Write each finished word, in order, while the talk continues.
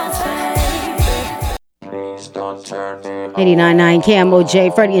89.9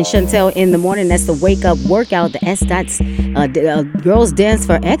 KMOJ, Freddie and Chantel in the morning. That's the wake up workout. The S Dot's girls dance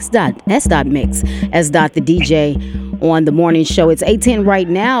for S Dot mix. S Dot the DJ on the morning show. It's 8:10 right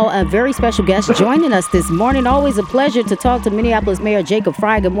now. A very special guest joining us this morning. Always a pleasure to talk to Minneapolis Mayor Jacob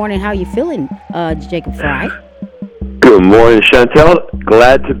Frey. Good morning. How are you feeling, Jacob Frey? Good morning, Chantel.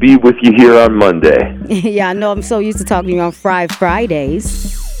 Glad to be with you here on Monday. Yeah, I know. I'm so used to talking to you on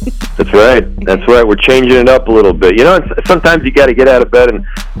Fridays. That's right. We're changing it up a little bit. You know, sometimes you got to get out of bed, and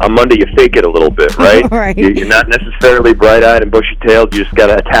on Monday you fake it a little bit, right? Right. You're not necessarily bright-eyed and bushy-tailed. You just got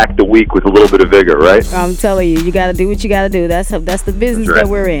to attack the week with a little bit of vigor, right? I'm telling you, you got to do what you got to do. That's the business that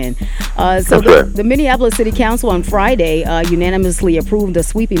we're in. The Minneapolis City Council on Friday unanimously approved a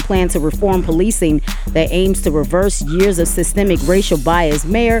sweeping plan to reform policing that aims to reverse years of systemic racial bias.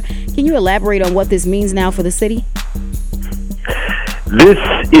 Mayor, can you elaborate on what this means now for the city? This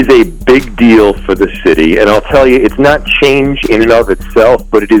is a big deal for the city, and I'll tell you, it's not change in and of itself,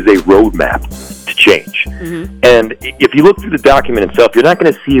 but it is a roadmap to change. Mm-hmm. And if you look through the document itself, you're not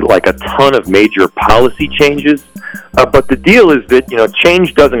going to see like a ton of major policy changes, but the deal is that, you know,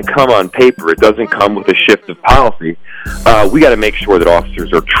 change doesn't come on paper. It doesn't come with a shift of policy. We got to make sure that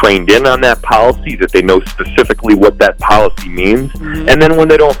officers are trained in on that policy, that they know specifically what that policy means, mm-hmm. and then when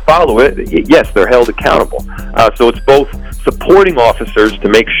they don't follow it, yes, they're held accountable. So it's both supporting officers to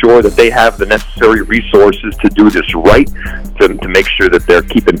make sure that they have the necessary resources to do this right, to make sure that they're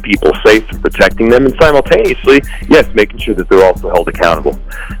keeping people safe and protecting them, and simultaneously, yes, making sure that they're also held accountable.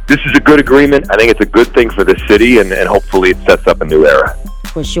 This is a good agreement. I think it's a good thing for the city, and hopefully it sets up a new era.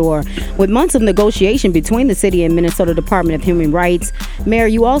 For sure. With months of negotiation between the city and Minnesota Department of Human Rights, Mayor,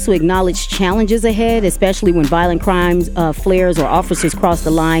 you also acknowledged challenges ahead, especially when violent crimes flares or officers cross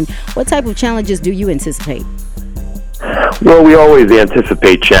the line. What type of challenges do you anticipate? Well, we always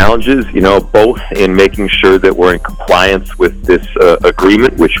anticipate challenges, you know, both in making sure that we're in compliance with this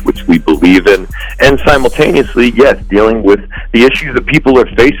agreement, which we believe in, and simultaneously, yes, dealing with the issues that people are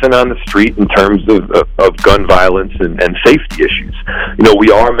facing on the street in terms of gun violence and safety issues. You know,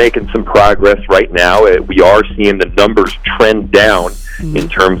 we are making some progress right now. We are seeing the numbers trend down in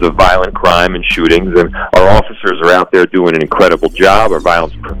terms of violent crime and shootings, and our officers are out there doing an incredible job. Our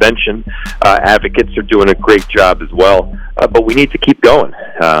violence prevention advocates are doing a great job as well, but we need to keep going.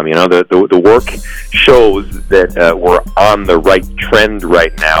 You know, the work shows that we're on the right trend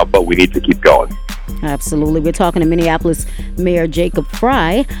right now, but we need to keep going. Absolutely. We're talking to Minneapolis Mayor Jacob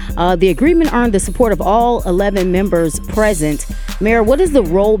Frey. The agreement earned the support of all 11 members present. Mayor, what does the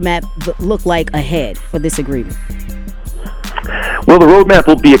roadmap look like ahead for this agreement? Well, the roadmap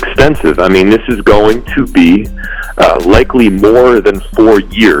will be extensive. I mean, this is going to be likely more than 4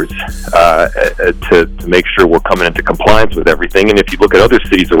 years to make sure we're coming into compliance with everything. And if you look at other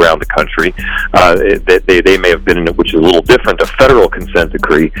cities around the country, they may have been in it, which is a little different, a federal consent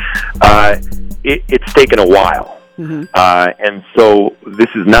decree. It's taken a while. Mm-hmm. And so this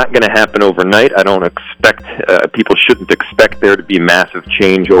is not going to happen overnight. I don't expect, people shouldn't expect there to be massive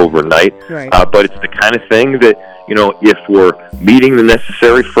change overnight. Right. But it's the kind of thing that, you know, if we're meeting the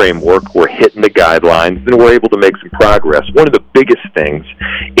necessary framework, we're hitting the guidelines, then we're able to make some progress. One of the biggest things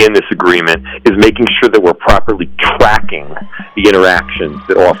in this agreement is making sure that we're properly tracking the interactions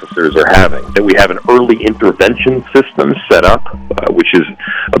that officers are having, that we have an early intervention system set up, which is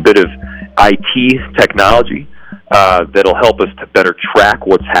a bit of IT technology. That'll help us to better track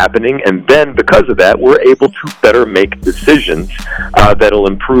what's happening, and then because of that, we're able to better make decisions that'll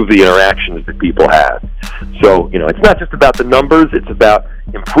improve the interactions that people have. So, you know, it's not just about the numbers, it's about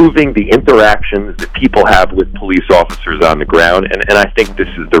improving the interactions that people have with police officers on the ground, and I think this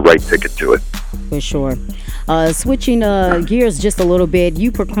is the right ticket to it. For sure. Switching gears just a little bit,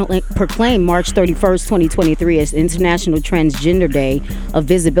 you proclaimed March 31st, 2023 as International Transgender Day of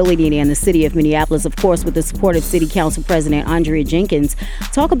Visibility in the city of Minneapolis, of course, with the support of City Council President Andrea Jenkins.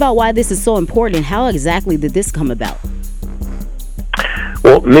 Talk about why this is so important and how exactly did this come about?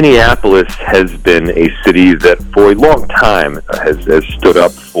 Well, Minneapolis has been a city that for a long time has stood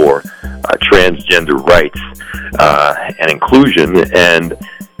up for transgender rights and inclusion, and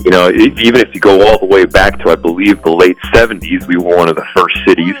you know, even if you go all the way back to, I believe, the late 70s, we were one of the first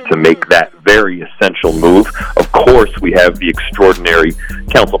cities to make that very essential move. Of course, we have the extraordinary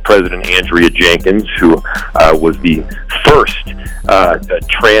Council President Andrea Jenkins, who was the first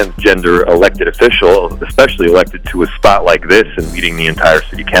transgender elected official, especially elected to a spot like this and leading the entire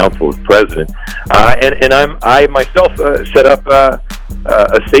city council as president. And I myself set up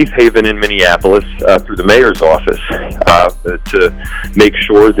a safe haven in Minneapolis through the mayor's office to make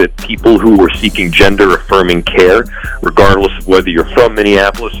sure that people who are seeking gender-affirming care, regardless of whether you're from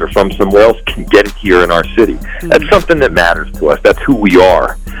Minneapolis or from somewhere else, can get it here in our city. Mm-hmm. That's something that matters to us. That's who we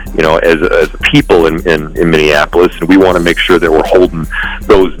are, as a people in Minneapolis, and we want to make sure that we're holding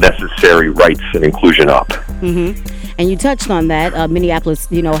those necessary rights and inclusion up. Mm-hmm. And you touched on that, Minneapolis,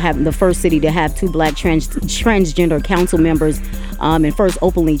 having the first city to have 2 black transgender council members, and first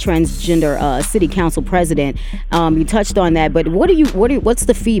openly transgender city council president. You touched on that, but what's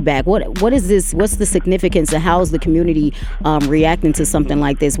the feedback? What is this? What's the significance, and how is the community reacting to something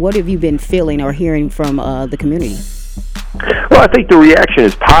like this? What have you been feeling or hearing from the community? Well, I think the reaction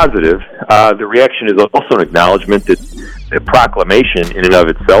is positive. The reaction is also an acknowledgement that the proclamation in and of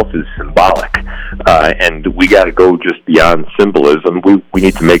itself is symbolic, and we got to go just beyond symbolism. We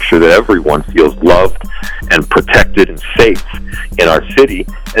need to make sure that everyone feels loved and protected and safe in our city,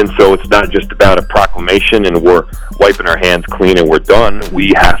 and so it's not just about a proclamation and we're wiping our hands clean and we're done.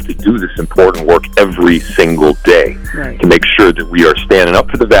 We have to do this important work every single day to make sure that we are standing up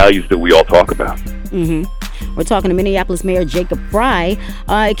for the values that we all talk about. Mm-hmm. We're talking to Minneapolis Mayor Jacob Frey.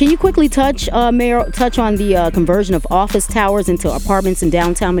 Can you quickly touch on the conversion of office towers into apartments in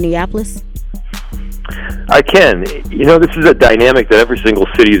downtown Minneapolis? I can. This is a dynamic that every single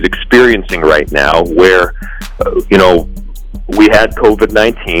city is experiencing right now where, we had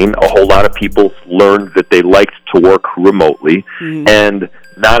COVID-19. A whole lot of people learned that they liked to work remotely, and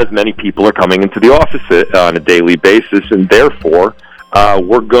not as many people are coming into the office on a daily basis, and therefore,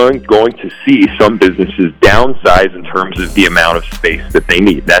 we're going to see some businesses downsize in terms of the amount of space that they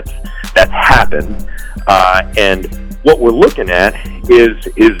need. That's happened, and what we're looking at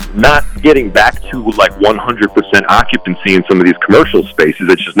is not getting back to like 100% occupancy in some of these commercial spaces.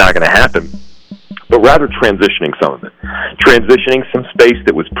 It's just not going to happen. But rather transitioning some of it, transitioning some space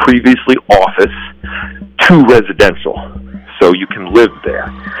that was previously office to residential, so you can live there.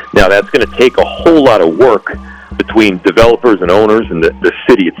 Now that's going to take a whole lot of work between developers and owners and the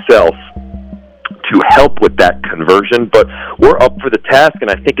city itself to help with that conversion, but we're up for the task, and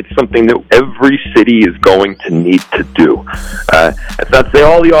I think it's something that every city is going to need to do. That's not to say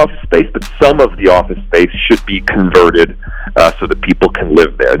all the office space, but some of the office space should be converted so that people can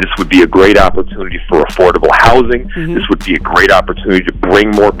live there. This would be a great opportunity for affordable housing. Mm-hmm. This would be a great opportunity to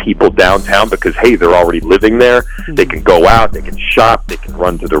bring more people downtown because, hey, they're already living there. Mm-hmm. They can go out, they can shop, they can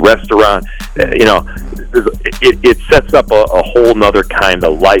run to the restaurant. It sets up a whole nother kind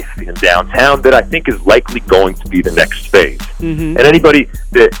of life in downtown that I think is likely going to be the next phase. Mm-hmm. And anybody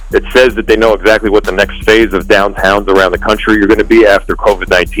that says that they know exactly what the next phase of downtowns around the country are going to be after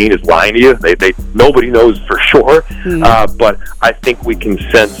COVID-19 is lying to you. Nobody knows for sure, but I think we can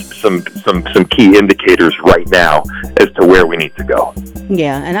sense some key indicators right now as to where we need to go.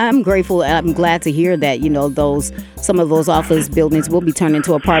 Yeah, and I'm grateful. I'm glad to hear that some of those office buildings will be turned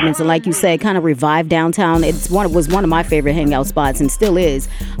into apartments, and like you said, kind of revive downtown. It was one of my favorite hangout spots, and still is.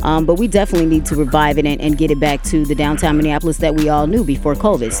 But we definitely need to revive it and get it back to the downtown Minneapolis that we all knew before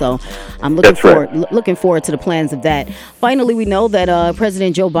COVID. So I'm looking forward to the plans of that. Finally, we know that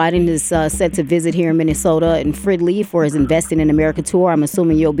President Joe Biden is set to visit here in Minnesota and Fridley for his Investing in America tour. I'm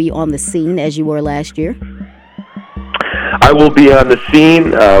assuming you'll be on the scene as you were last year. I will be on the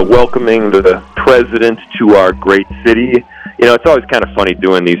scene welcoming the president to our great city. It's always kind of funny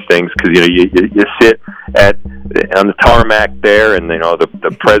doing these things because, you sit on the tarmac there and,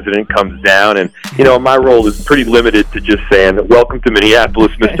 the president comes down and, my role is pretty limited to just saying, welcome to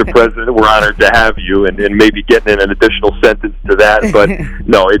Minneapolis, Mr. President. We're honored to have you, and maybe getting in an additional sentence to that. But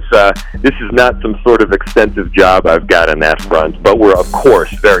no, this is not some sort of extensive job I've got on that front. But we're, of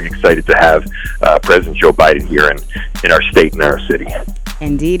course, very excited to have President Joe Biden here in our state and our city.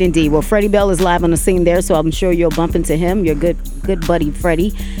 Indeed, indeed. Well, Freddie Bell is live on the scene there, so I'm sure you'll bump into him. Your good buddy,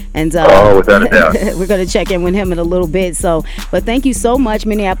 Freddie. And without a doubt. We're going to check in with him in a little bit. But thank you so much,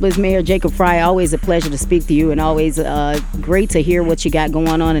 Minneapolis Mayor Jacob Frey. Always a pleasure to speak to you, and always great to hear what you got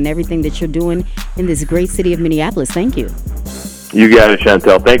going on and everything that you're doing in this great city of Minneapolis. Thank you. You got it,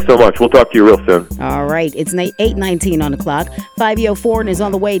 Chantel. Thanks so much. We'll talk to you real soon. All right. It's 8:19 on the clock. 5:04 and is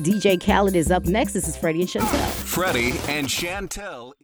on the way. DJ Khaled is up next. This is Freddie and Chantel. Freddie and Chantel.